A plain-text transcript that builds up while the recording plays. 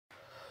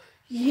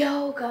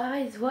Yo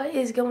guys, what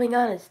is going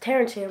on? It's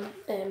Terrence here,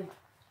 and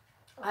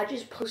I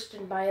just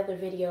posted my other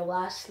video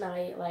last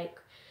night, like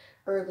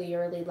early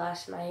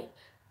last night.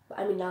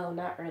 I mean, no,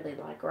 not early,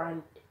 like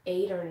around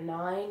 8 or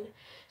 9.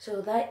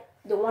 So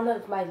the one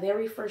of my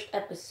very first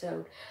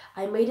episode,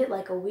 I made it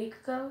like a week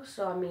ago.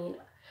 So I mean,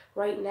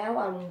 right now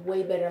I'm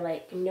way better.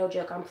 Like no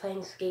joke, I'm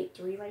playing Skate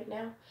 3 right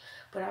now,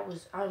 but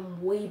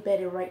I'm way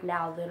better right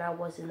now than I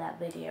was in that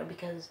video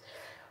because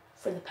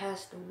for the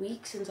past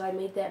week since I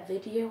made that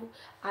video,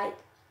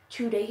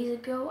 2 days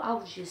ago, I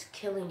was just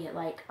killing it.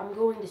 Like, I'm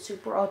going to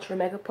Super Ultra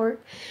Mega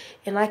Park,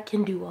 and I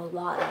can do a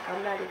lot. Like,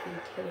 I'm not even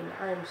kidding.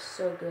 I am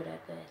so good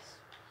at this.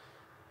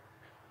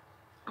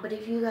 But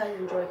if you guys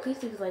enjoy,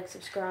 please leave a like,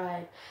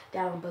 subscribe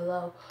down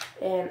below.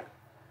 And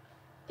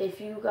if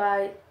you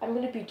guys, I'm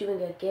going to be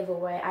doing a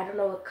giveaway. I don't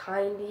know what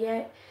kind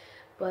yet,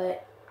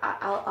 but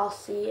I'll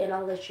see, and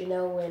I'll let you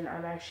know when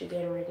I'm actually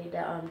getting ready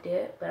to do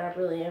it. But I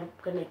really am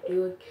going to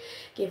do a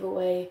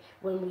giveaway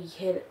when we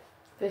hit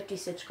 50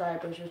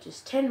 subscribers, which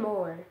is 10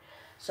 more.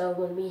 So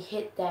when we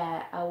hit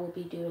that, I will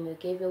be doing a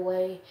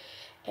giveaway.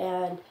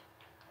 And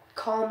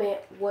comment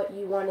what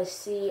you want to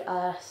see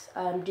us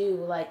do,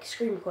 like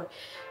screen record.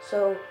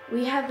 So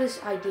we have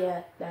this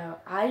idea now.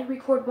 I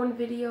record one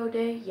video a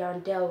day,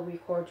 Yandel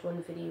records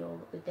one video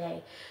a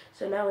day.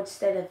 So now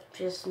instead of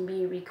just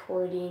me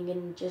recording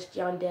and just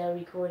Yandel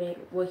recording,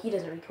 well, he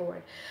doesn't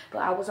record,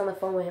 but I was on the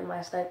phone with him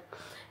last night,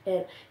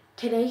 and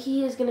today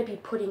he is going to be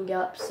putting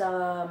up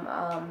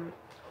some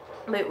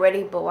wait,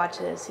 ready, but watch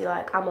this. See,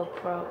 like, I'm a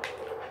pro.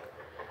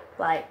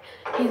 Like,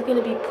 he's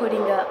gonna be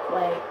putting up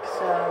like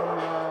some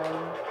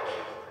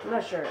I'm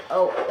not sure.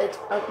 Oh, it's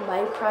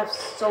Minecraft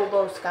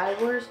solo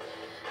Skywars,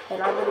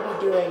 and I'm gonna be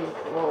doing,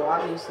 well,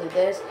 obviously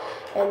this,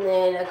 and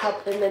then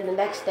and then the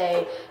next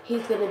day we're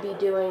gonna be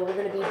doing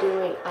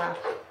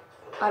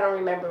I don't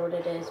remember what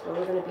it is, but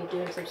we're gonna be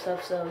doing some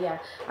stuff. So yeah,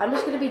 I'm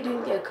just gonna be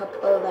doing a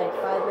couple of like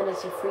 5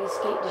 minutes of free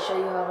skate to show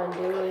you how I'm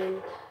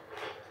doing.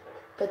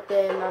 But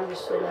then I'm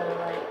just gonna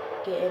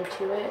like get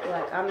into it.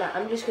 Like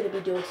I'm just gonna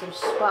be doing some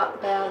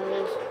spot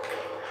battles.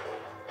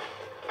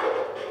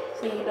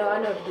 See, you know,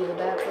 I know how to do the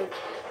backflips.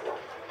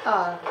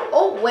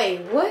 Oh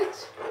wait,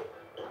 what?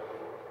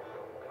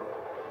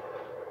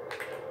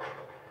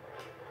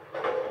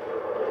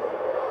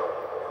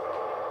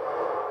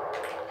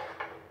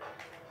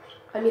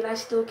 I mean, I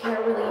still can't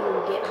really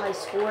even get high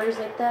scores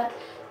like that.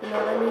 You know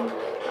what I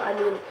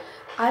mean?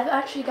 I've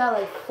actually got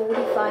like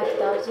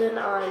 45,000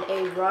 on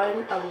a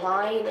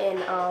line, and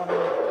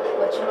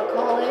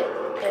whatchamacallit,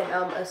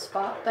 and a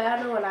spot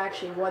battle, and I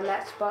actually won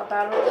that spot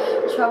battle.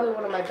 It's probably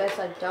one of my best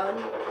I've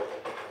done.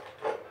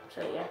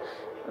 So yeah,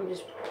 I'm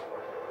just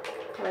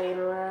playing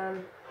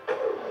around.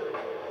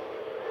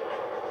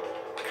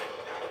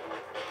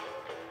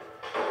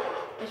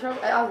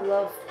 I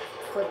love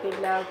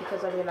flipping now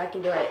because I mean I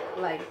can do it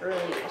like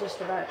really just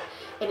about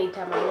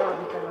anytime I want,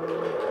 because I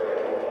mean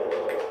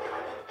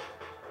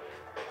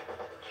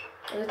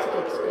it's a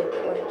good skip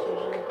point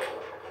usually.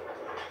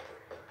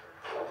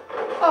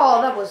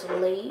 Oh, that was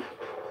late.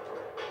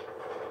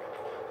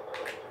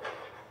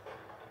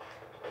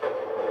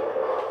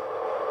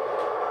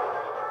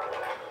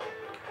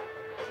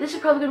 This is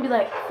probably going to be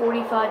like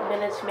 45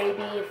 minutes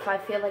maybe if I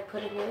feel like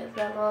putting it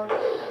that long.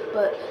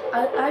 But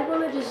I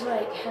want to just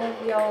like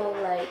have y'all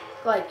like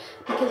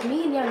because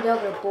me and Yandel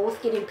are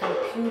both getting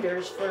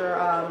computers for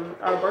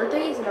our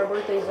birthdays, and our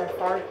birthdays are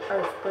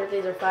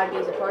 5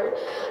 days apart.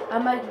 I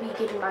might be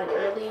getting mine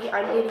early.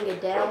 I'm getting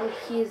it down.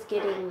 He is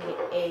getting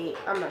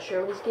I'm not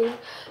sure what he's getting,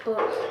 but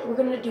we're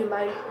going to do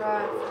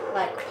Minecraft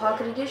like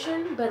Pocket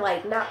Edition, but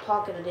like not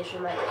Pocket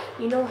Edition. Like,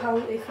 you know how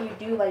if you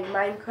do like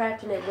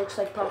Minecraft and it looks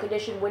like Pocket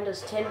Edition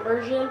Windows 10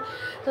 version,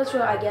 that's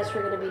what I guess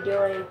we're going to be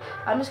doing.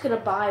 I'm just going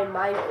to buy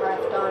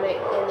Minecraft on it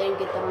and then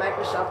get the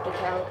Microsoft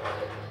account.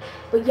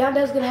 But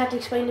Yanda's going to have to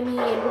explain to me,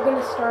 and we're going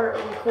to start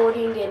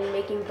recording and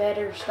making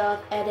better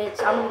stuff,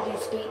 edits. I'm going to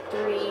do Skate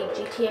 3,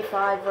 GTA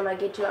 5 when I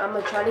get to it. I'm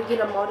going to try to get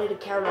a modded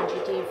account on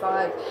GTA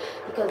 5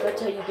 because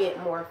that's how you get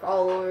more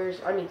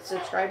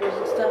subscribers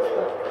and stuff.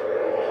 But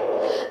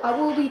I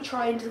will be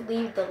trying to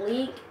leave the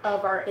link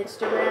of our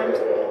Instagrams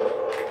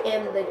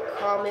in the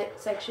comment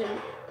section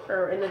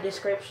or in the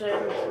description.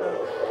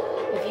 So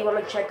if you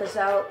want to check us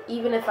out,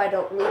 even if I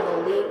don't leave a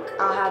link,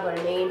 I'll have our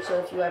name. So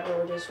if you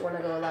ever just want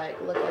to go like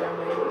look at our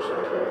name or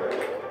something.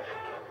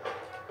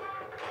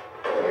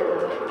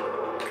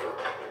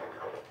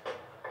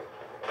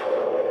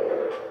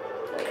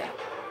 So yeah.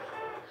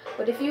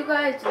 But if you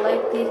guys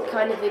like these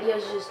kind of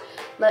videos, just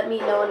let me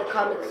know in the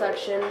comment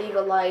section. Leave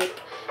a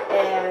like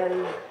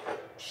and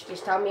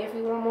just tell me if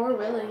you want more.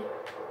 Really.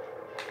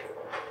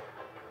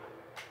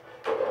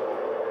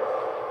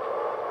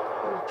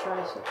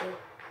 Try something.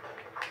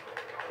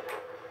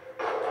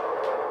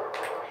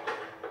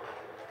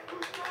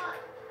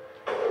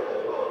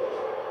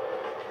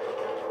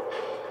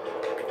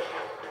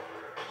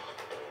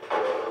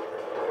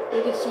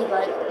 You can see,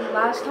 like,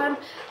 last time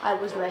I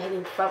was not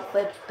hitting front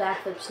flips,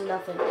 back flips,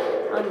 nothing.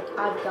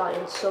 I've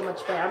gotten so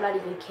much better. I'm not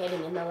even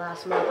kidding. In the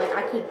last month, like,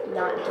 I could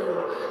not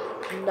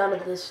do none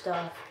of this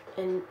stuff.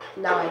 And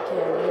now I can.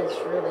 It's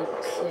really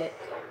sick.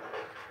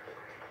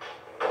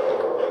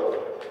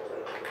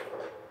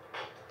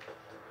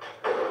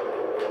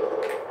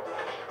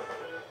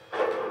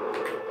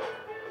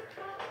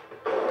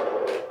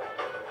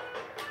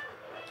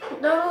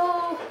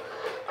 No!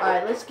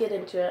 Alright, let's get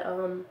into it.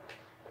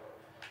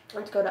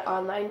 Let's go to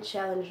online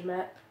challenge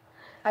map.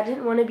 I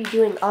didn't want to be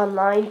doing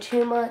online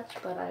too much,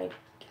 but I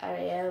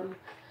am.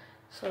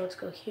 So let's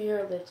go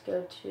here. Let's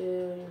go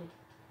to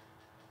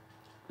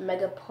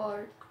Mega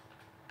Park.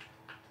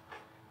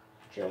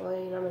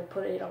 Join. I'm going to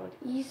put it on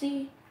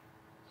easy.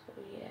 So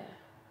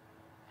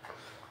yeah.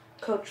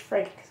 Coach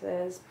Frank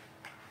says.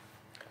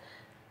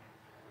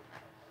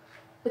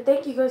 But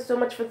thank you guys so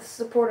much for the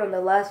support on the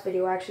last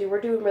video. Actually,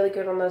 we're doing really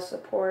good on the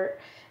support.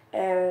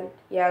 And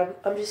yeah,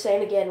 I'm just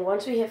saying again,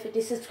 once we hit 50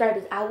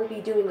 subscribers, I will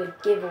be doing a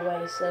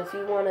giveaway. So if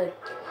you want to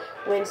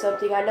win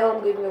something, I know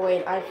I'm giving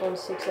away an iPhone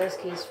 6s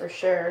case for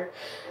sure.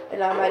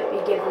 And I might be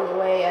giving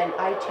away an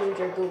iTunes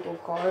or Google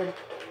card.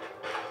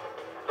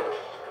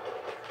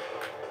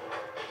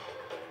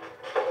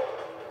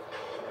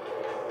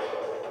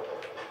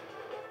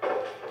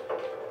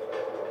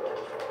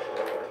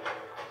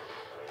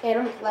 And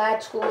I'm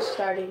glad school's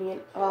starting.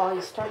 And oh,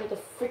 he started a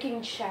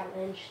freaking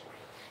challenge.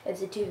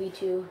 It's a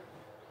 2v2.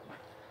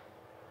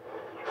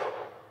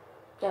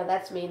 Now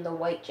that's me in the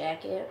white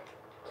jacket,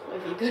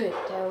 if you couldn't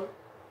tell.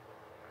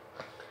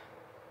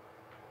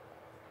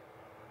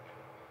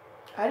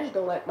 I just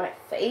don't like my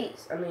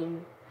face. I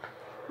mean,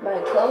 my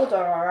clothes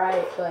are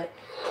alright, but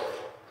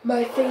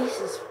my face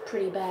is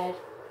pretty bad.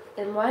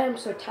 And why I'm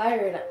so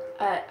tired,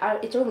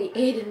 it's only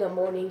 8 in the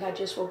morning, I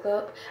just woke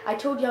up. I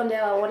told y'all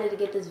now I wanted to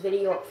get this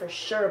video up for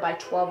sure by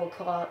 12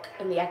 o'clock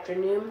in the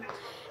afternoon.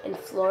 In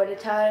Florida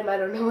time, I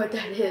don't know what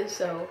that is,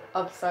 so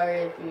I'm sorry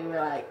if you were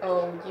like,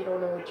 oh, you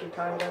don't know what you're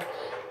talking about.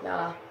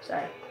 Nah,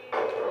 sorry.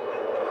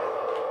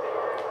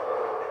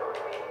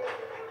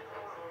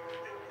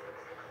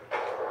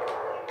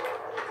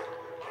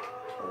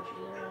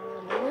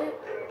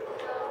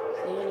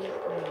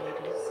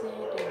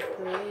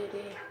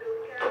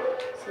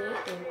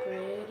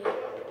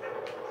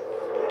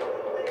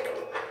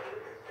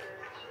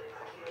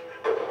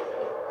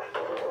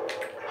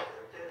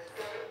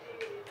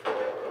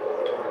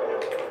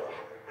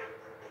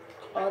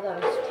 Oh,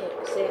 that was tick.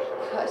 Sick.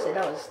 I said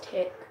that was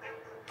tick.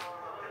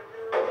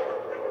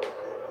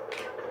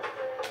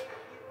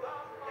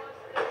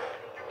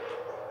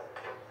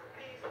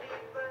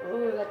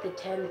 Oh, we got the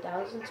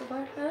 10,000 so far.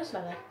 No, that's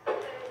not bad.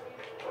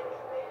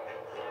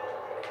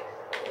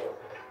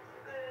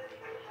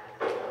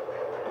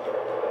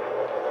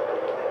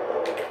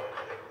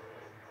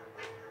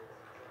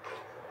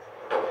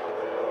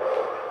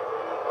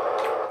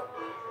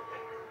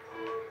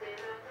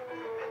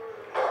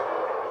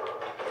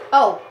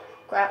 Oh,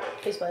 crap.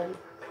 Face button.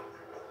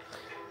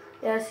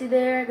 Yeah, see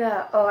there, I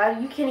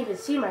got, you can't even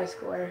see my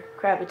score.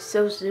 Crap, it's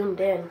so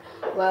zoomed in.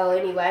 Well,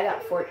 anyway, I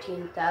got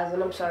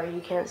 14,000. I'm sorry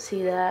you can't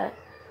see that.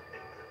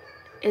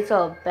 It's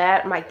all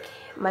bad.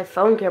 My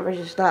phone camera's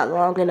just not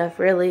long enough,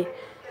 really.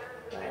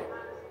 But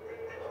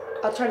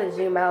I'll try to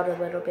zoom out a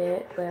little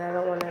bit, but I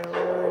don't want to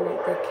ruin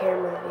the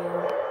camera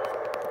view.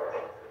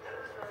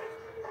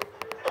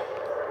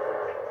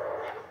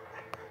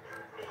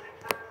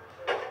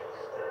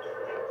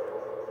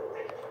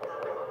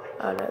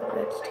 Oh no,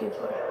 that's too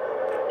far.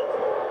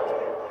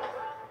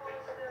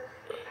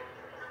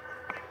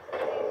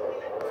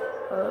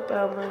 Oh, I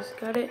almost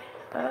got it.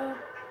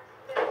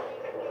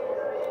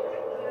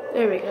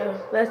 There we go.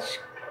 That's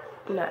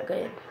not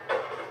good.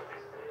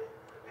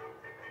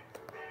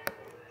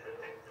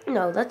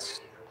 No,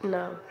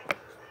 no.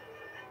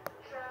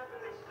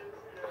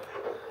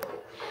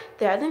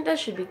 There, I think that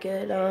should be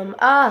good.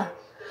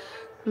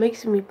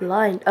 Makes me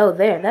blind. Oh,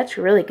 there, that's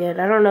really good.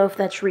 I don't know if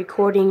that's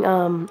recording,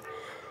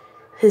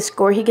 his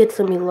score. He gets,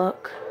 let me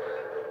look.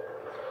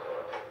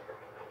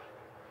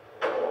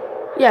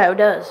 Yeah, it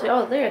does.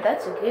 Oh, there,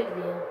 that's a good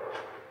view.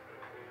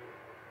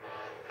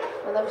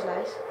 Oh, that was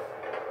nice.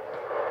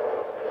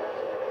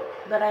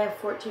 But I have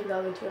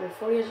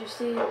 14,240, as you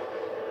see.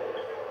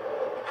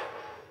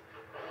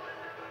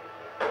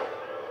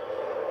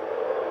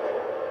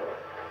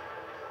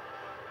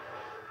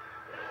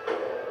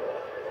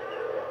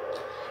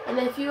 And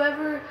if you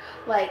ever,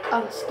 like,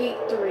 on Skate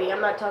 3,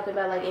 I'm not talking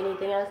about, like,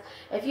 anything else.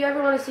 If you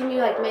ever want to see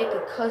me, like, make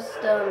a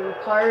custom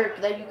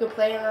park that you can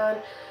play on,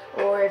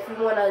 or if you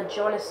want to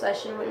join a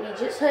session with me,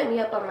 just hit me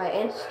up on my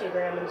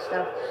Instagram and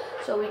stuff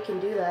so we can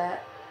do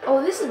that. Oh,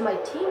 this is my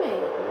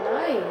teammate.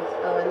 Nice.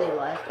 Oh, and they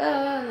left.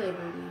 Oh, they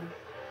believe.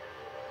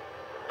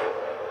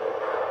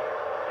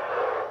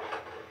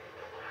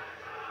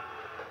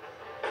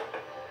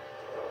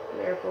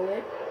 Miracle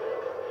Whip.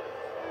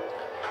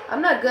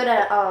 I'm not good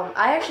at,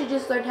 I actually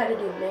just learned how to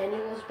do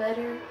manuals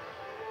better.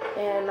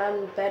 And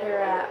I'm better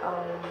at,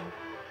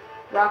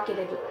 rocket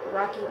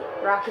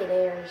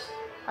airs.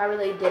 I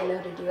really didn't know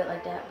how to do it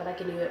like that, but I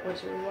can do it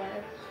once you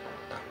rewire.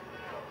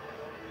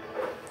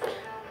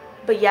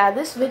 But yeah,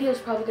 this video is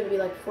probably going to be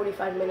like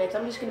 45 minutes.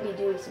 I'm just going to be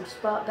doing some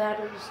spot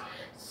battles,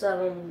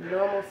 some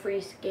normal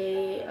free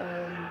skate,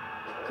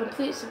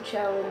 complete some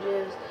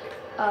challenges.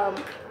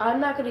 I'm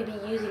not going to be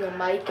using a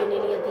mic in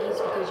any of these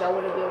because y'all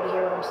wouldn't be able to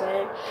hear what I'm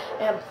saying.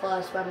 And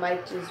plus, my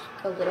mic is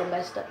a little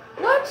messed up.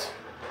 What?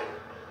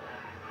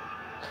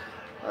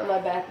 Oh, my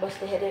back must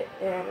have hit it,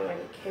 and I don't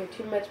really care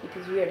too much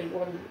because we already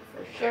won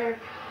for sure.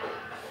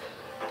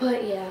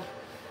 But yeah,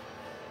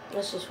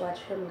 let's just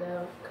watch him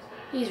go.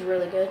 He's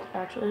really good,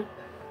 actually.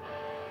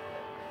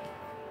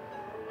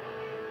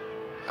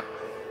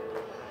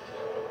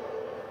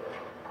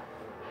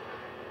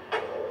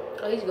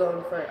 Oh, he's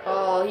going for it.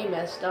 Oh, he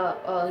messed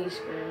up. Oh, he's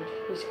screwed.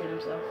 He screwed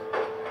himself.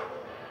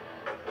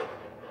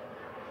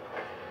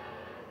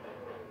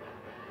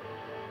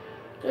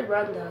 Good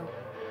run, though.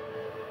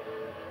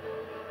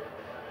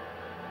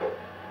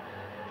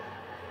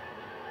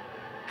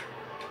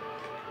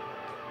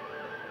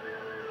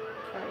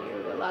 Alright, here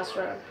we go. Last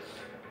round.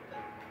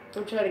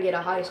 I'm trying to get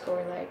a high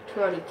score, like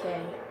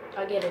 20K.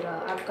 I get it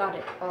all. I've got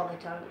it all the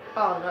time.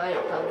 Oh, no, I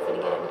ain't probably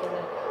gonna get it because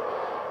I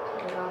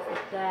started off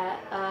with that.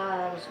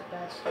 That was a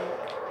bad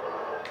start.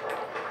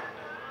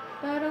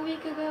 About a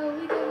week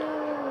ago.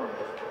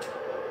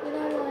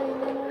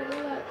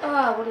 Oh,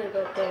 I wanted to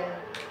go up there.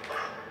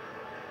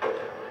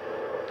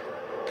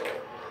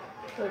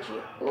 Don't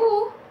you?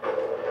 Ooh.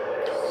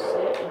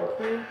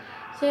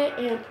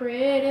 Sitting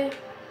pretty.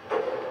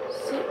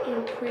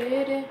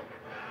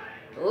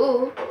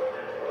 Ooh.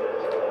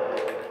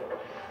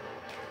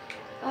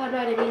 Oh, no,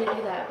 I didn't mean to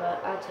do that,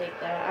 but I'll take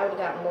that. I would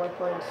have got more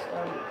points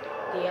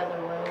the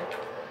other way.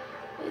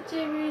 It's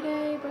every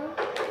day, bro.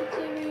 It's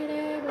every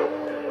day, bro.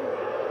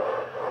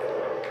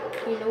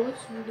 You know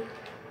what's really...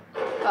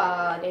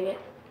 Ah, dang it.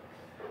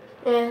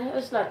 Yeah,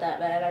 it's not that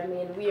bad. I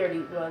mean, we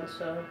already won,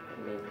 so,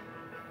 I mean,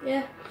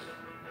 yeah.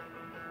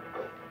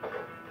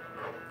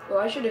 Well,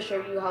 I should have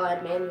showed you how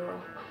I'd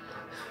manual.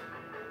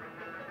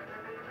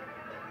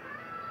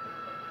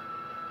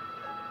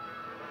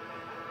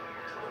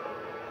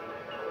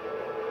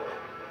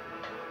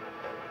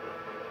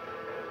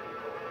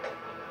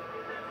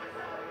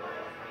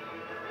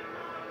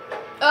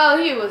 Oh,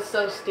 he was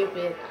so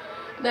stupid.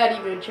 Not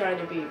even trying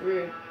to be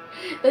rude.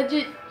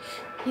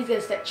 He's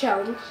gonna set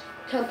challenge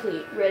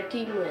complete. Red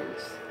team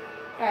wins.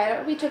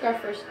 Alright, we took our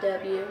first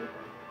W.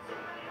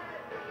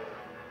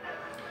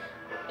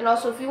 And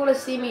also, if you want to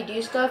see me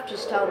do stuff,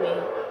 just tell me.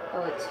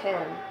 Oh, it's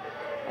him.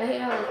 I hate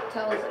how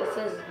it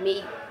says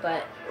me,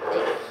 but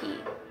it's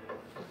he.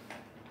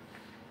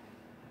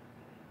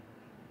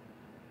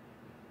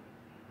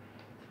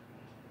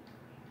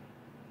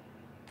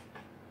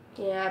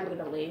 Yeah, I'm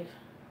gonna leave.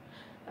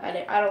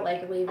 I don't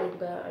like leaving,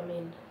 but I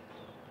mean.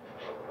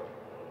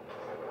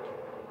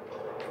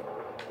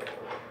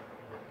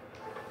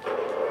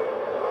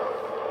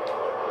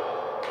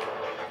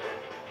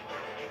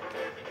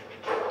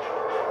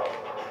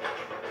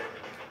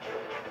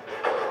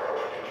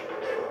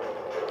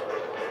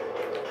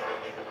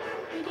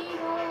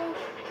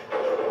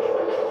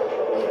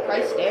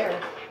 Christ there.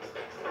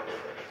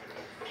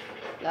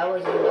 That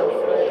was a no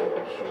foot, I'm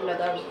pretty sure. No,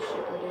 that was a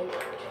super dude.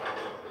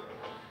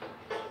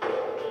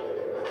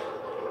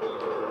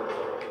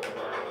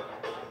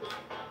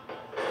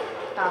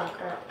 Oh,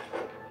 crap.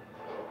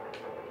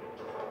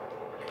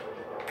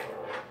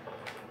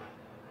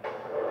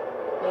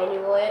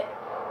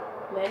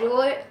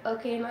 Manual it.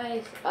 Okay,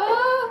 nice.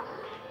 Oh!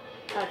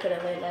 I could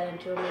have laid that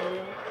into a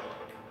manual.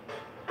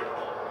 I'm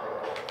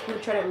gonna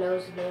try to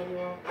nose the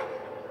manual.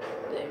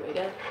 There we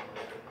go.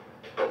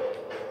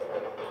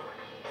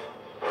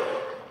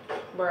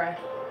 Bruh.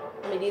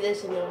 Let me do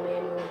this in the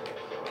manual.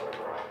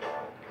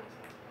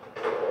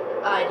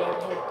 I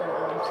didn't hit the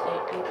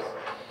stick. Oops.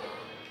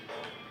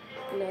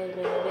 Nose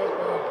manual this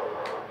bad.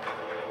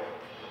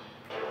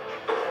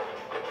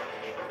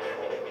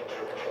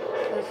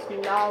 Let's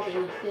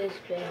nollie this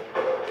bad.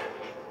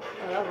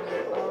 Oh, that was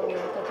it. Oh, I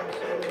thought that was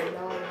really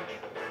nollie.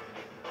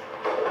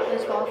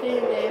 Let's go off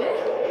in, baby.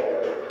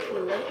 You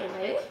late,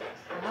 baby?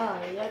 Ah,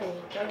 yeah,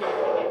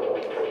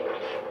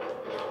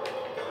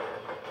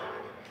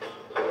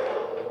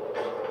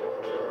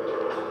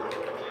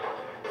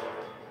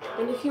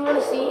 and if you want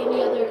to see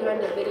any other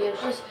kind of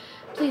videos, just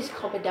please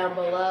comment down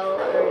below,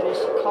 or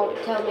just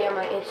tell me on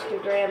my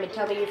Instagram and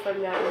tell me you're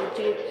from my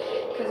YouTube.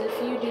 Because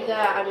if you do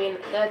that, I mean,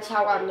 that's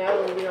how I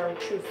know you're a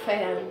true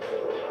fan.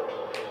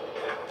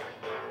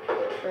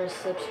 Or a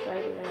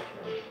subscriber,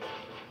 actually.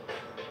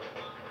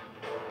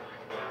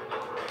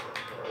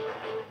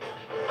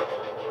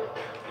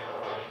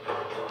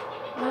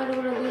 I don't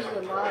want to lose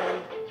the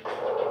line.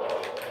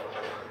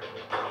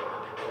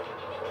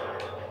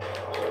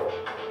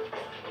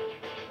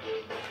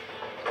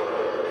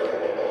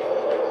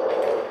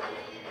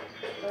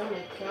 Oh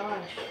my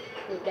gosh.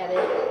 Look at it.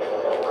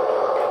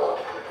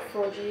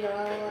 4G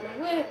on a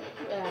whip.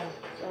 Yeah.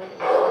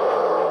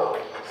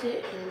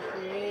 Sitting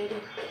pretty.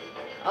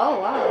 Oh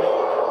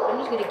wow. I'm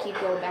just gonna keep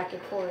going back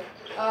and forth.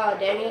 Oh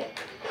dang it.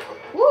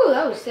 Woo,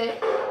 that was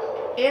sick.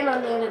 And I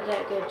landed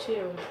that good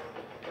too.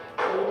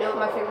 You know what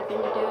my favorite thing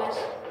to do is?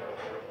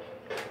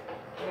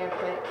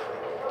 Haircut.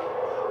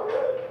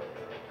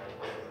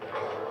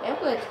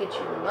 Haircuts get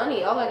you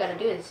money. All I gotta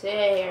do is sit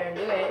here and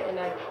do it, and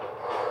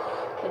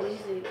But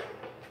easy.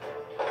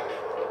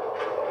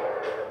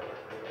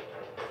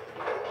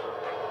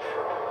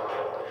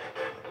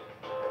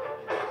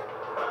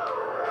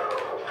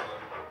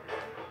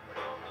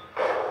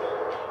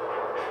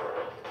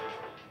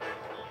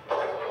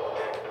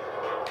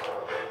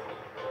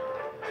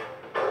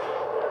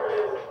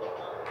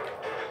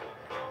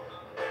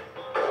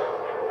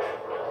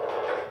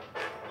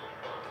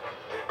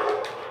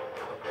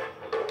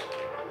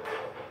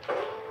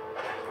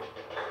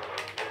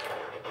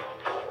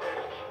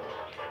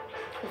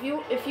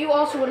 If you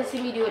also want to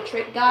see me do a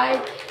trick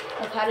guide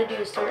of how to do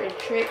a certain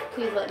trick,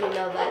 please let me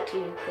know that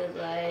too, because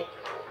like,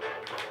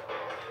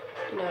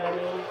 you know what I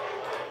mean?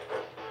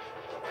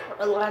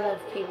 A lot of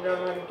people don't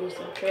know how to do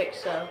some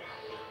tricks, so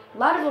a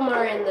lot of them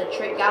are in the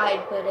trick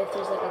guide, but if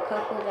there's like a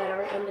couple that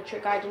aren't in the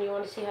trick guide and you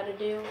want to see how to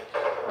do,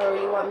 or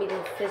you want me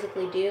to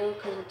physically do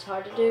because it's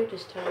hard to do,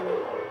 just tell me.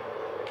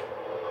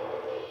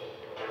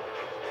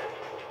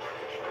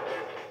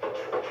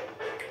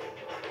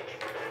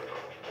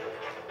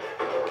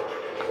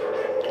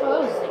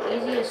 Oh, that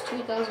was the easiest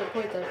 2,000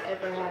 points I've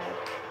ever had.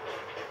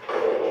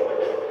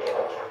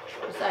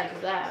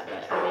 Besides that,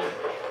 but I mean,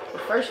 the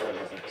first one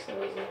was like so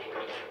easy.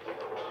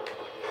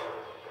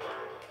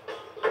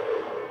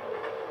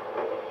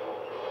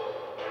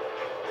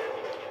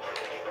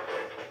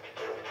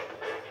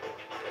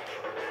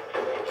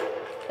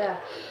 Yeah.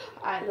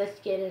 Alright, let's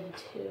get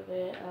into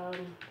it.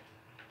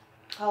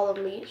 Hollow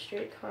Meat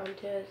Street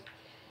Contest.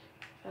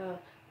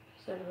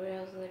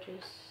 Rails,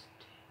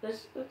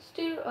 let's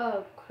do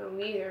a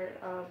career.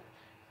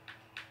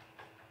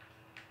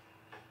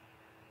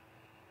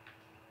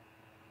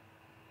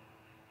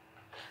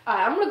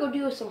 Alright, I'm gonna go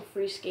do some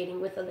free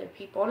skating with other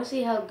people. I wanna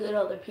see how good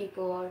other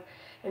people are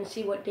and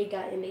see what they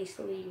got in their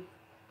sleeve.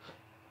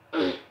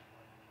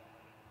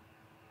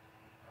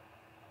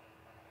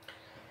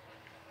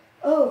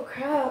 Oh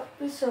crap,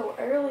 it's so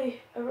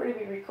early. I've already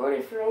been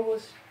recording for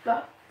almost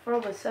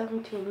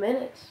 17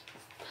 minutes.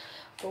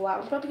 Oh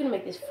wow, I'm probably gonna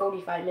make this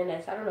 45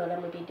 minutes. I don't know what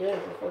I'm gonna be doing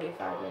for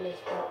 45 minutes,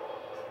 but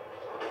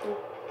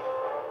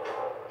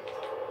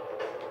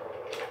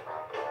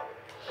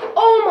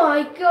oh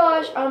my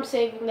gosh, I'm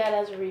saving that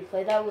as a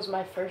replay. That was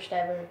my first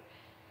ever.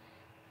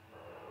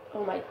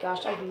 Oh my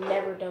gosh, I've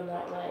never done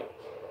that.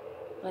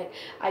 Like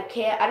I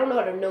don't know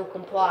how to no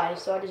comply,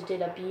 so I just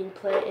did a bean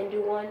plant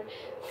into one.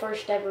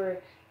 First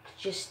ever,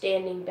 just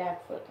standing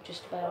backflip,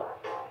 just about.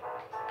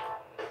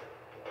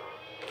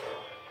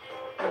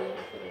 Oh, yeah, I'm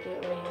gonna do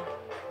it right here.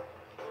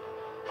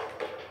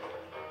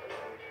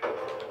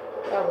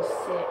 That was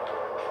sick.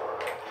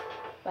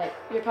 Like,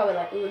 you're probably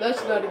like, ooh,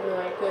 that's not even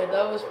that good.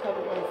 That was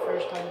probably my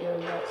first time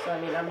doing that, so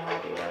I mean, I'm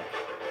happy with it.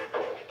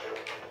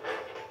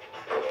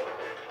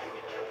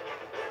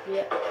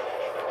 Yep.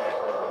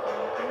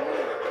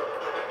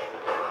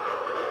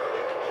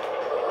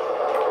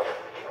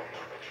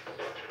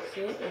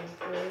 Sit and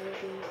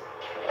pretty.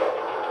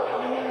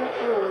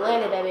 Oh,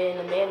 landed that in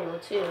the manual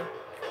too.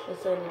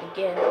 Let's land it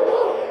again.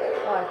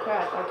 Oh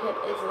crap,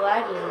 it's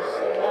lagging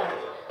so bad.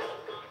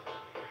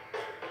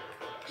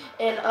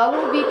 And I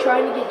will be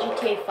trying to get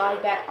GTA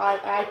 5 back.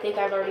 I think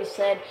I've already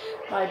said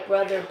my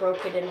brother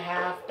broke it in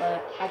half,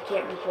 but I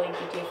can't be playing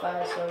GTA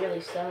 5, so it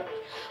really sucks.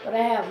 But I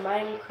have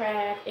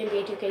Minecraft,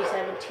 NBA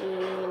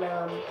 2K17,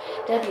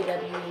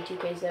 WWE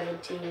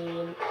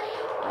 2K17.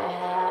 I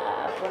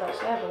have, what else?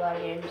 I have a lot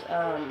of games.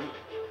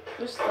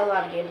 Just a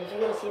lot of games. If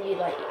you want to see me,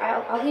 like,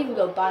 I'll even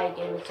go buy a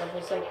game and stuff.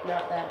 It's like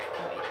not that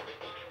like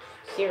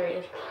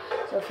serious.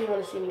 So if you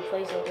want to see me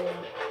play something,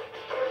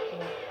 you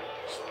know,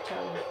 just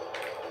tell me.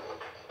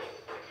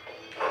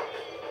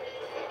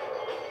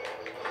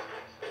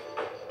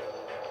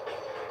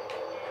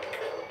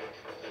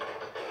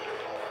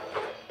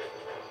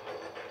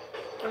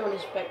 I want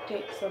to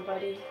spectate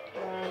somebody.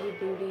 He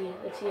booty.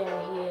 Let's see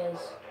how he is.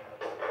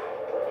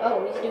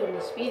 Oh, he's doing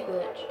the speed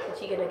glitch. What's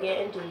he gonna get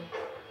into?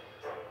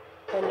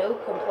 A no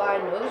comply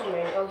nose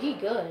ring. Oh, he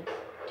good.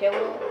 Tail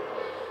whip.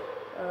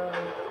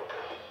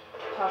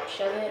 Pop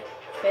shove it.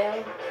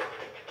 Fail.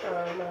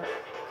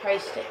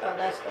 Christ. Oh,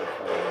 that's not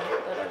funny. I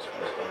thought I was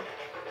supposed to.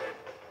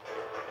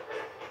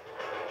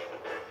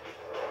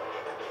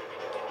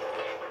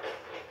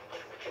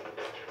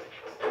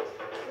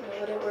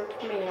 Would it work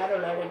for me? I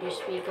don't know how to do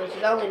speed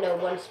glitches. I only know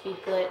one speed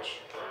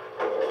glitch.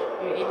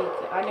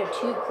 I know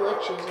 2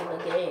 glitches in the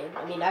game.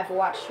 I mean, I've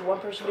watched one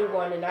person do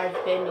one, and I've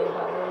been doing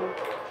that one.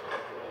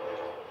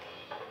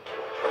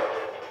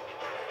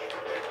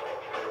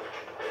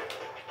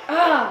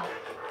 Ah!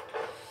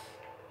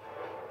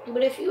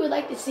 But if you would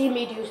like to see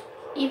me do,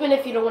 even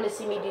if you don't want to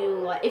see me do,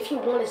 like, if you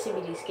want to see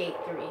me do Skate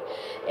 3,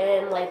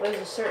 and, like, there's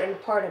a certain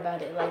part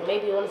about it, like,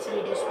 maybe you want to see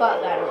me do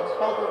spot battles,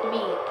 Hold With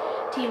Me,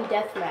 Team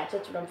Deathmatch,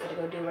 that's what I'm going to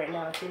go do right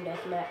now, Team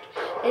Deathmatch.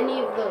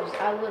 Any of those,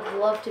 I would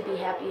love to be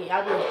happy.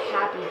 I'd be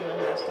happy doing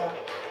that stuff.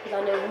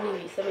 Because I know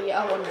some of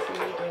y'all want to see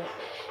me do it.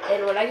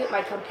 And when I get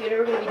my computer,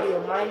 we're going to be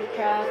doing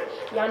Minecraft.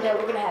 Yonder,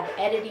 we're going to have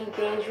editing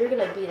things. We're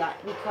going to be like,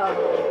 become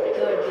like,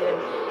 good.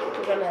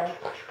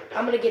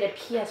 I'm going to get a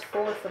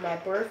PS4 for my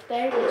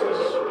birthday, which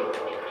is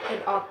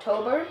in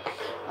October.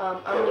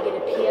 I'm gonna get a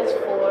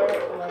PS4.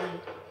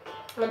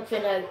 I'm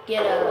finna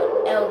get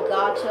a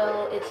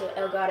Elgato. It's an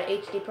Elgato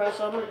HD Pro,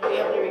 so I'm gonna be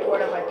able to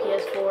record on my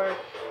PS4.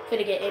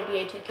 Finna get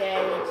NBA 2K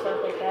and stuff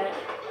like that.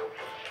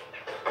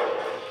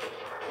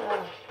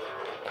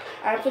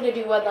 I'm finna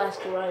do one last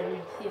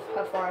run, see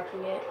how far I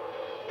can get.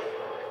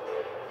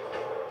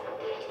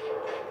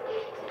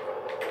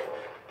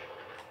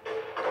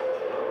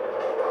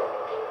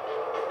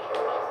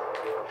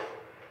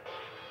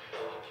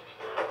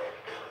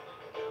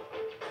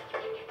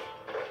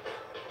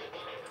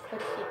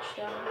 Let's switch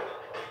down.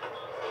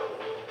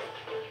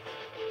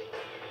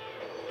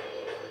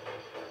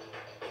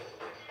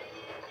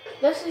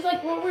 This is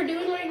like what we're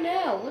doing right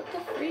now. What the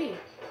freak?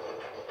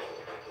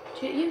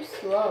 You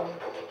slow.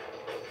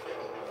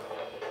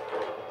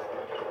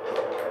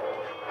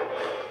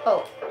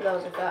 Oh, that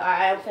was a foul.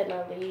 I'm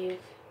finna leave.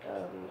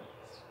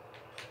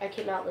 I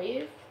cannot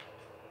leave.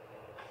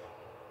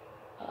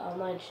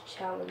 Online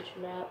challenge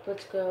map.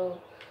 Let's go.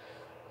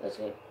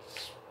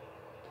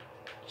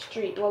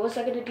 Street. What was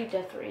I gonna do?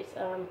 Death race.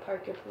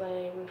 Park your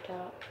plane,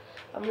 rooftop.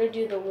 I'm gonna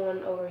do the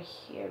one over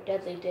here,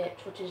 Deadly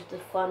Ditch, which is the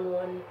fun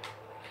one,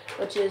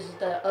 which is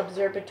the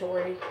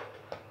observatory.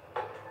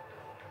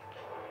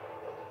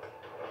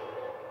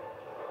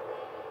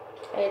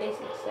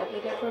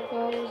 8670 get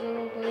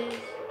proposal, please.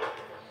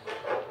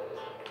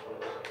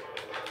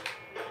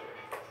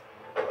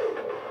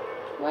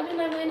 Why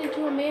didn't I land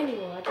into a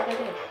manual? I thought I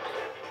did.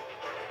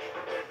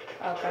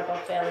 Oh crap,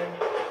 I'm failing.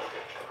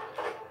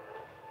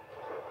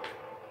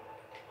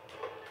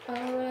 How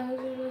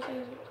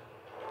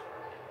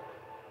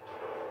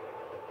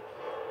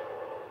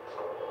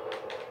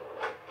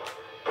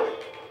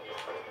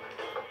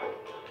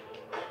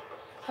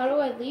do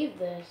I leave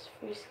this?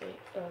 Free skate.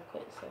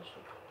 Quit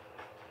session.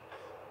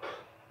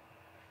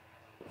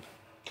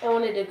 I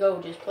wanted to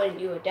go just play and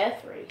do a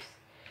death race.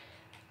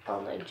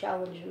 Online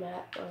challenge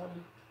map.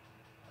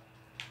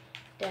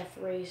 Death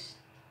race.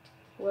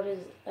 What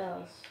is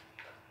else?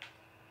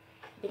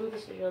 I think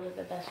this is really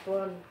the best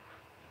one.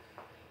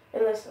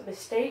 Unless I'm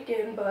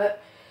mistaken,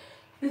 but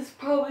this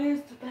probably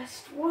is the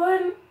best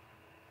one.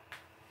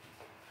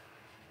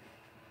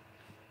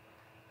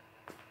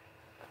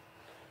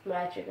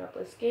 Matching up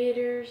with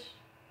skaters.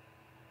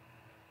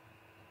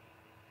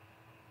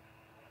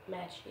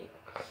 Matching.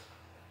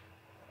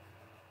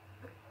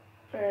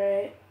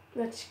 Alright,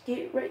 let's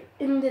get right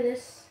into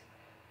this.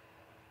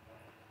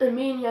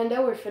 Me and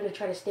Yandel were finna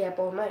try to stay up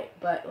all night,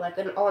 but like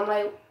an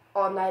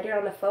all-nighter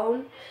on the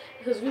phone,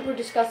 because we were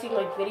discussing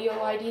like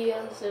video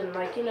ideas and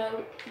like, you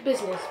know,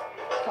 business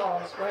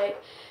calls, right?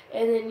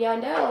 And then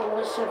Yandel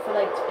was for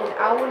like an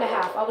hour and a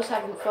half. I was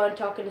having fun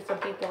talking to some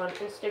people on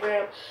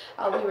Instagram.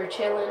 We were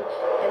chilling,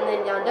 and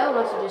then Yandel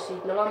wants to just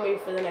ignore me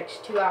for the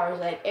next 2 hours.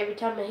 Like every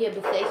time he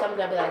would say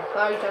something, I'd be like,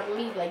 "How are you talking to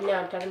me?" Like, "No,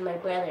 I'm talking to my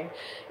brother."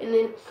 And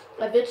then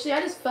eventually,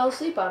 I just fell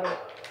asleep on it.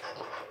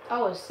 I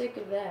was sick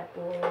of that,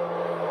 boy.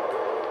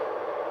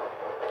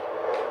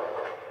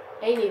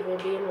 Ain't even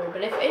being rude,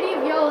 but if any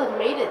of y'all have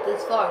made it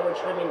this far, which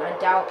I mean, I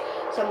doubt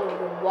someone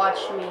would watch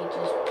me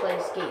just play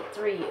Skate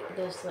 3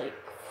 this like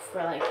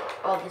for like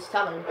all this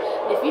time.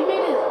 If you made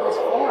it this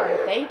far,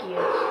 thank you.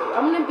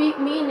 I'm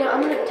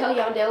gonna tell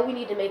Yandel we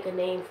need to make a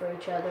name for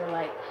each other,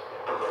 like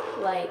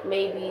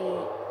maybe,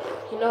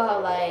 you know how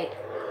like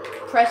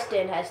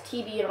Preston has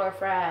TBR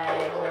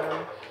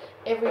frags,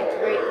 every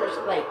great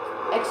person like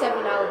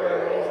X7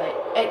 Albert is like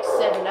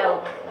X7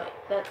 Albert,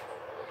 like that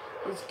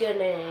is good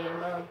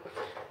name.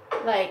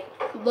 Like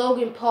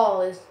Logan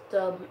Paul is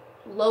the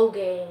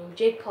Logan,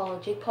 Jake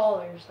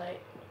Paulers,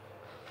 like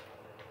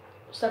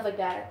stuff like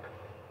that.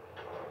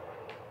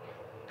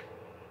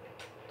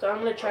 So I'm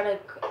gonna try to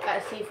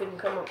see if we can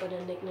come up with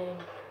a nickname.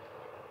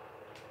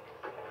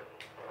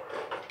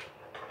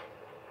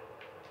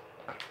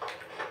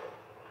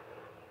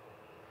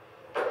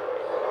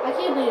 I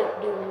can't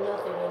do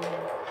nothing in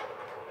here.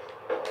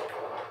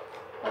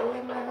 I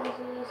won my house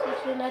in the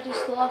election. I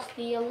just lost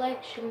the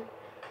election.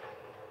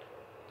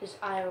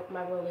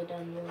 My really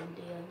done ruined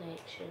the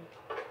election.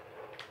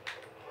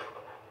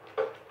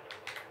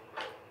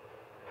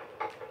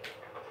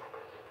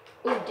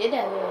 Ooh, did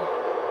that win?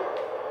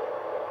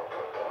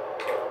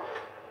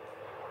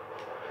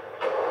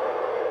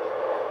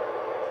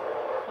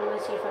 I'm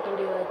gonna see if I can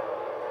do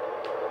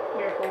a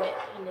miracle whip.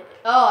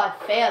 Oh, I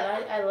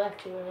failed. I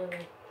left too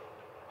early.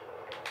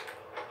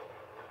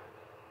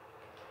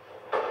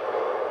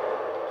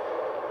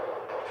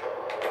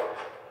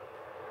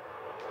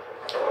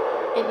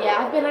 And yeah,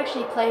 I've been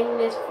actually playing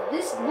this.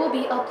 This will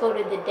be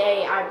uploaded the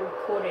day I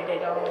recorded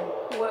it on.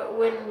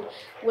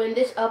 When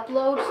this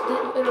uploads,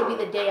 it'll be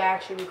the day I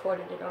actually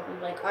recorded it on.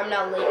 Like, I'm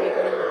not late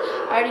recording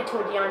it. I already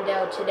told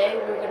Yandel today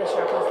we're going to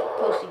start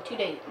posting 2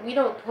 days. We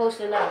don't post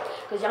enough,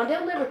 because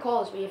Yandel never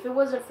calls me. If it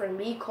wasn't for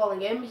me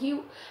calling him,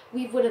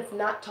 we would have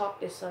not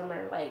talked this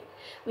summer. Like,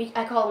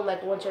 I call him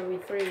like once every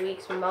 3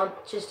 weeks, a month,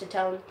 just to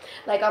tell him,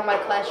 like on my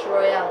Clash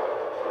Royale.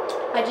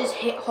 I just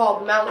hit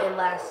Hog Mountain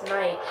last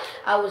night.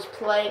 I was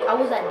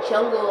at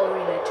Jungle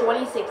Arena,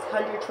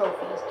 2,600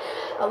 trophies.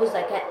 I was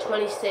like at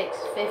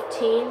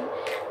 2615.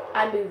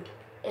 I moved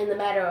in the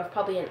matter of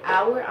probably an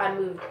hour, I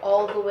moved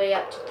all the way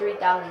up to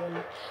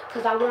 3,000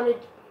 because I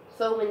wanted to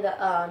throw in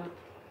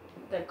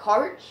the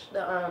carts,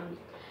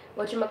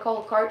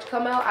 whatchamacallit carts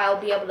come out.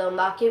 I'll be able to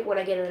unlock it when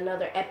I get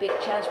another epic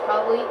chest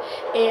probably,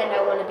 and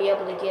I want to be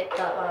able to get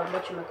the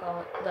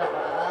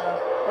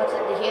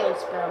the healing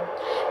spell,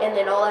 and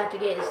then all I have to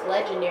get is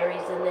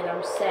legendaries, and then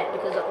I'm set,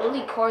 because the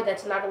only card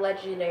that's not a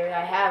legendary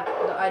I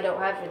don't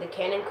have for the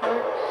cannon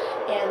card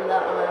and the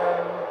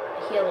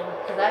healing,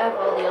 because I have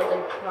all the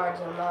other cards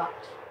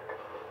unlocked.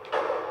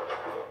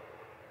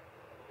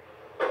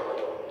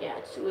 Yeah,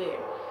 it's weird.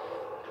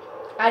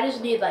 I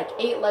just need like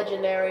 8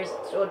 legendaries,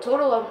 so in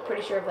total I'm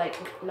pretty sure of like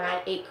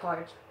 8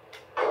 cards.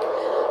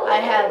 I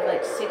have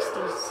like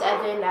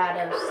 67 out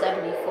of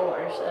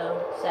 74,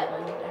 so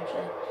 7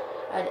 actually.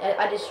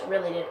 I just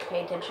really didn't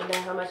pay attention to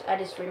how much. I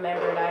just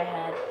remembered I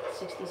had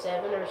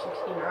 67 or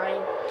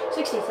 69,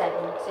 67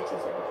 for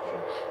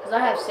sure. Because I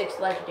have 6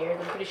 legendaries.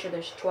 I'm pretty sure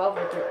there's 12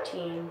 or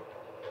 13.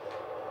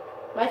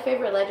 My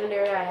favorite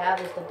legendary I have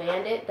is the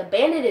Bandit. The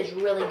Bandit is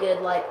really good.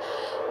 Like,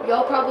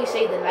 y'all probably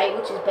say the Night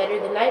Witch is better.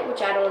 The Night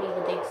Witch I don't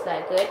even think is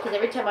that good, because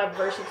every time I'm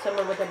versing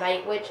someone with a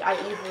Night Witch, I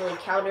easily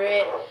counter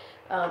it.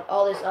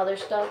 All this other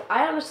stuff.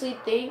 I honestly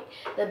think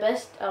the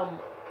best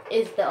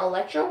is the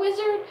Electro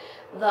Wizard,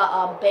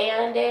 the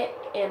Bandit,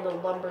 and the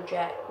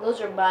Lumberjack.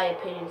 Those are my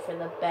opinion for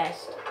the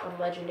best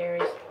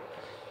legendaries.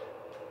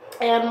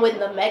 And when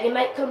the Mega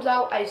Knight comes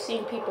out, I've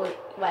seen people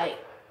like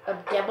a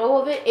demo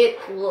of it. It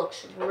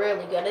looks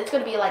really good. It's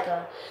going to be like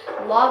a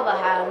lava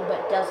hound,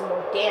 but does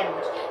more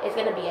damage. It's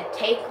going to be a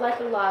take like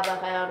a lava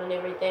hound and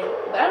everything.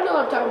 But I don't know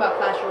if I'm talking about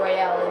Clash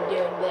Royale and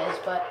doing this,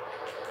 but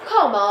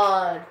come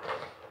on.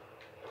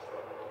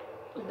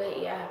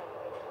 But yeah.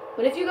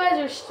 But if you guys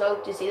are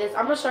stoked to see this,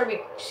 I'm going to start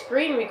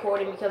screen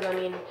recording, because I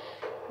mean,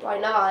 why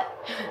not?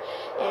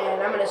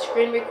 And I'm going to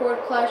screen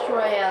record Clash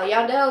Royale.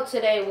 Yandel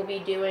today will be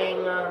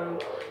doing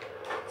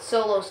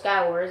solo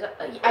Skywars.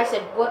 I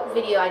said, what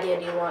video idea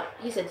do you want?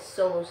 He said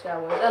solo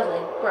Skywars. I was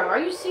like, bro, are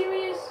you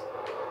serious?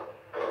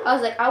 I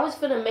was like, I was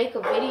gonna make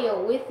a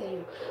video with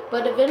you,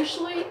 but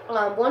eventually,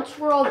 once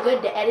we're all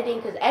good to editing,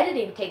 because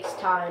editing takes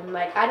time.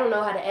 Like, I don't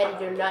know how to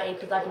edit or nothing,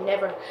 because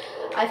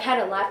I've had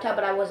a laptop,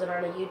 but I wasn't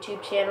on a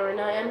YouTube channel or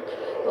nothing.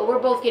 But we're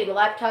both getting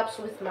laptops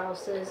with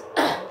mouses,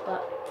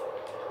 but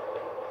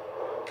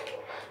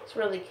it's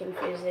really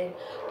confusing.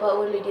 But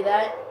when we do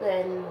that,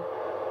 then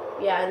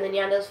yeah, and then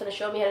Yandel's gonna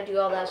show me how to do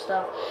all that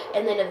stuff,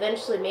 and then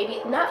eventually,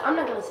 maybe not. I'm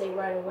not gonna say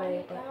right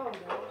away, but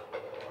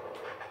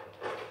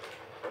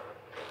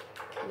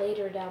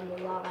later down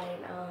the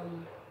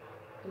line,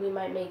 we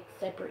might make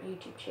separate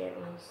YouTube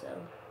channels. So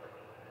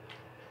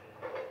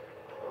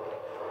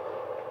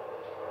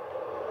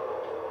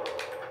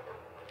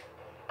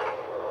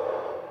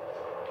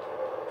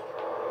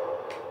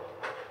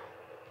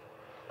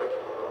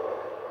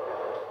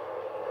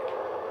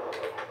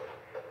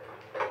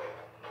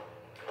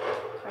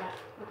crap.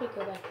 Let me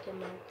go back to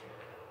my.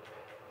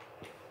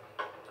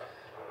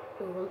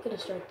 Ooh, I'm gonna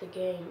start the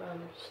game.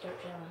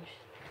 Start challenge.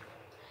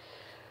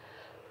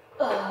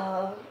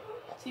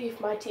 See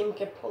if my team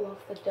can pull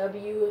off the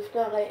W. If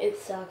not, it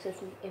sucks.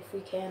 If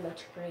we can,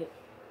 that's great.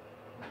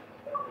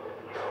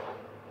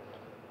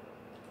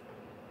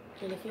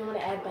 And if you want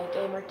to add my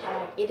gamer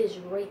tag, it is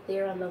right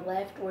there on the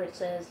left where it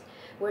says,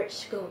 where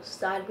it goes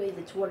sideways.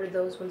 It's one of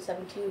those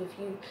 172. If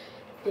you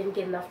didn't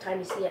get enough time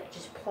to see it,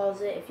 just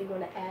pause it if you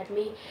want to add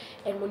me.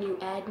 And when you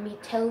add me,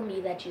 tell me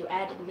that you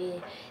added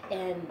me,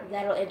 and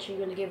that'll enter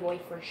you in the giveaway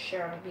for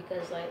sure.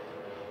 Because like,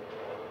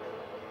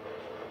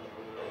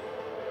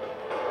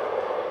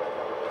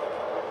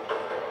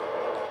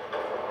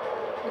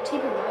 what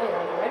team am I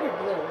on? Red or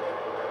blue?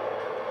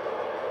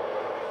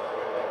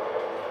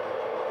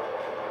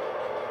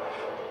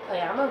 Oh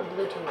yeah, I'm on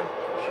blue team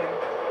for sure.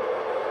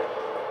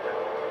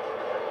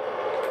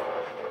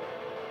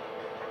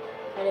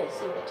 I didn't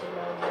see what team I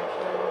was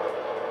actually.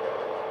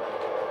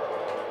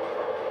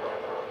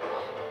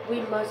 We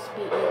must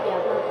be, yeah,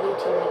 we're blue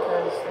team,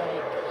 because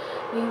like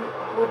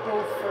we're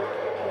both for.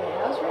 Wait,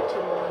 how's red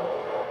team going?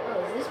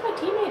 Oh, is this my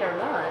teammate or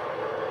not?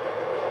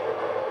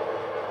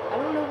 I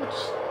don't know which.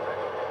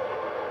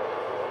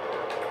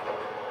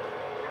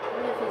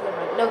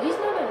 No, he's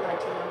not on my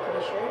team, I'm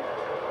pretty sure.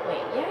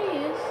 Wait, yeah, he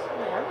is.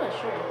 Wait, I'm not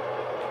sure.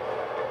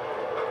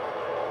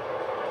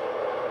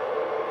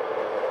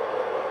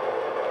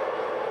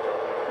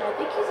 I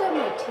think he's on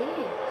my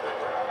team.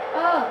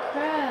 Oh,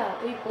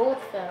 crap. We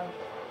both fell.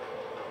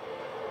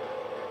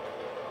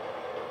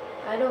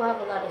 I don't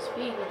have a lot of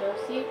speed, you know,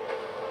 see?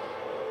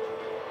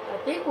 I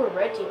think we're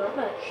red team, I'm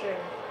not sure.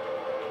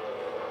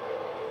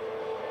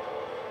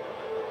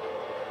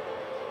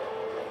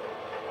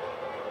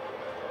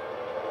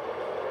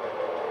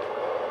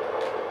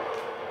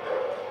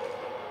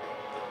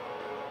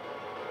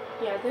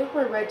 Yeah, I think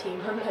we're red team.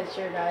 I'm not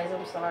sure, guys.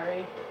 I'm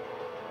sorry.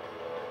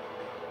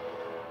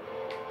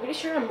 Pretty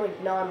sure I'm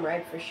like, no, I'm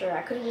red for sure.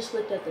 I could have just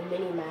looked at the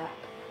mini map.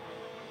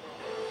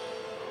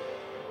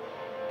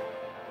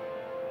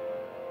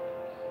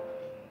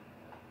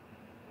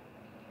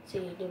 See,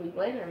 did we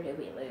win or did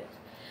we lose?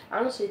 I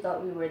honestly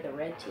thought we were the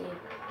red team.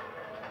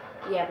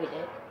 Yeah, we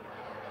did.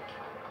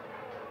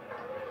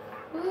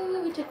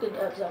 Ooh, we took the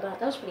dubs on that.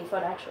 That was pretty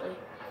fun, actually.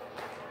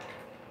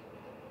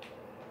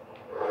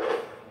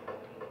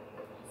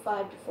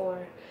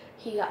 5-4.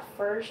 He got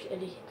first,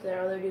 and the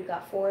other dude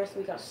got fourth.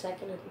 We got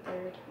second and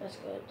third. That's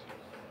good.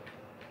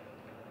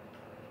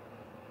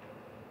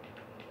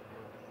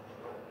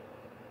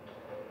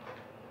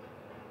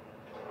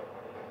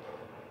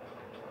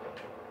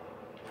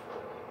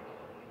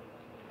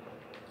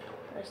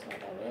 Press that,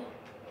 baby.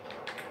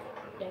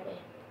 Baby.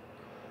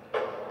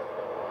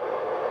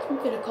 I'm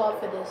gonna call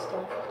for this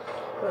stuff.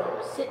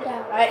 Bro, sit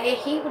down. I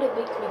hate when it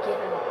makes me get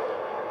up.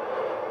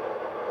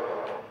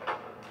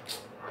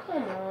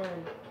 Come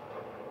on.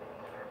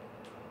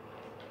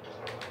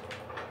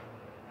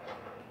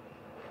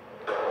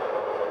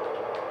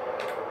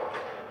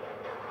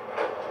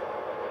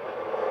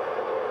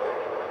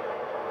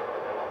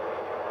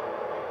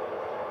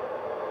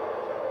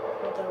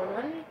 The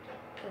 100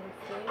 and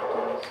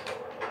 50s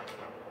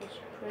is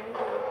pretty.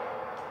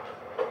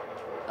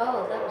 Oh,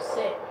 that was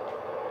sick.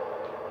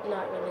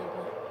 Not really,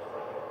 but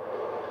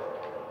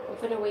I'm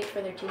gonna wait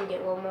for their team to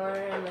get one more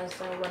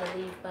unless I want to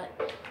leave. But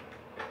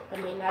I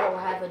mean, I don't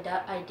have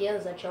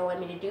ideas that y'all want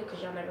me to do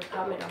because y'all never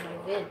comment on my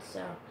vids.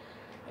 So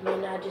I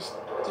mean, I just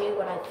do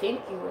what I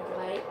think you would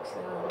like. So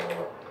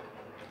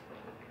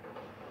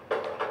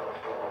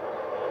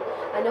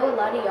I know a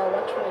lot of y'all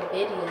watch my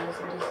videos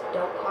and just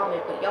don't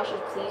comment, but y'all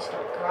should please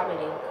start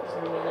commenting because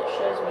I mean, it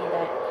shows me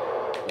that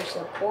your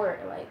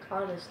support. Like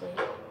honestly.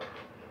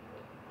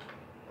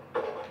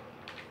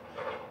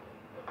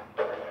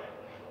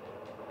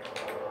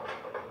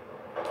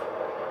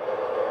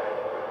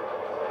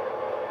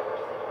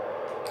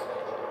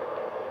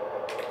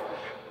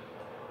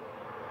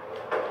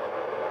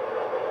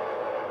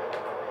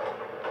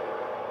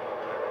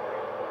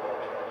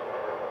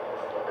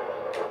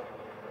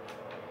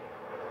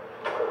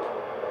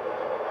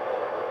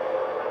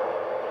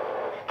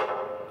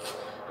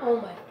 Oh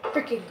my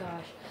freaking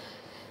gosh.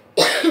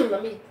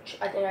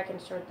 I think I can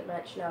start the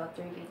match now,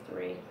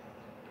 3v3.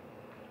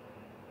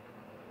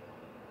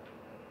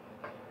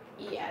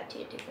 Yeah,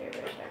 TNT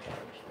favorite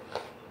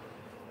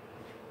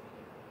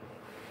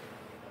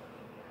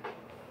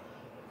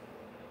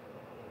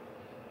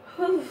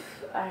challenge.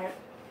 Alright.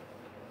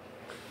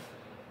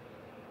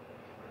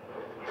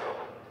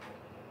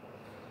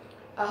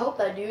 I hope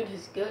that dude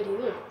is good. He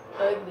looked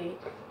ugly.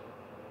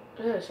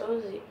 Yeah, so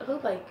is he. Oh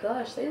my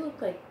gosh, they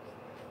look like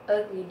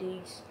ugly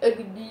dudes.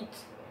 Ugly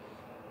dudes.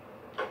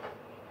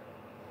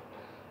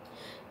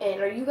 And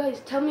are you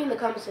guys, tell me in the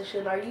comment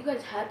section, are you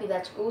guys happy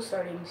that school's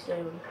starting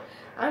soon?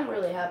 I'm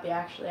really happy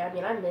actually. I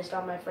mean, I missed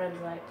all my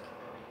friends like.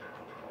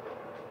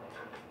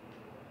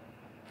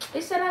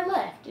 They said I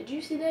left. Did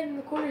you see that in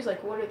the corners?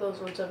 Like, what are those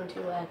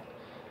 172 left?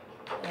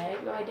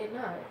 Heck, no, I did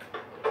not.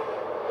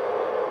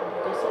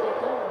 They said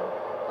it down.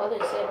 All they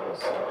said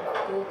was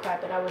bull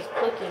crap, and I was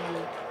clicking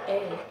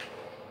A.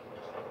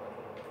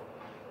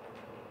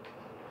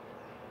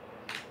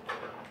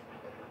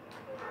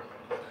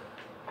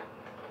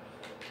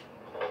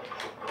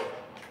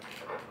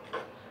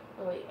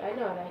 Oh wait, I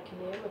know what I can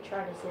do. I'm gonna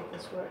try to see if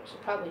this works.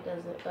 It probably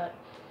doesn't, but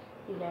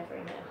you never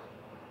know.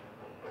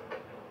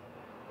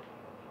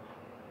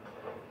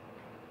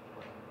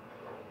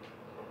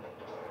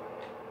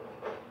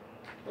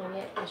 Dang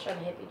it, I was trying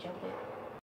to hit me jump it.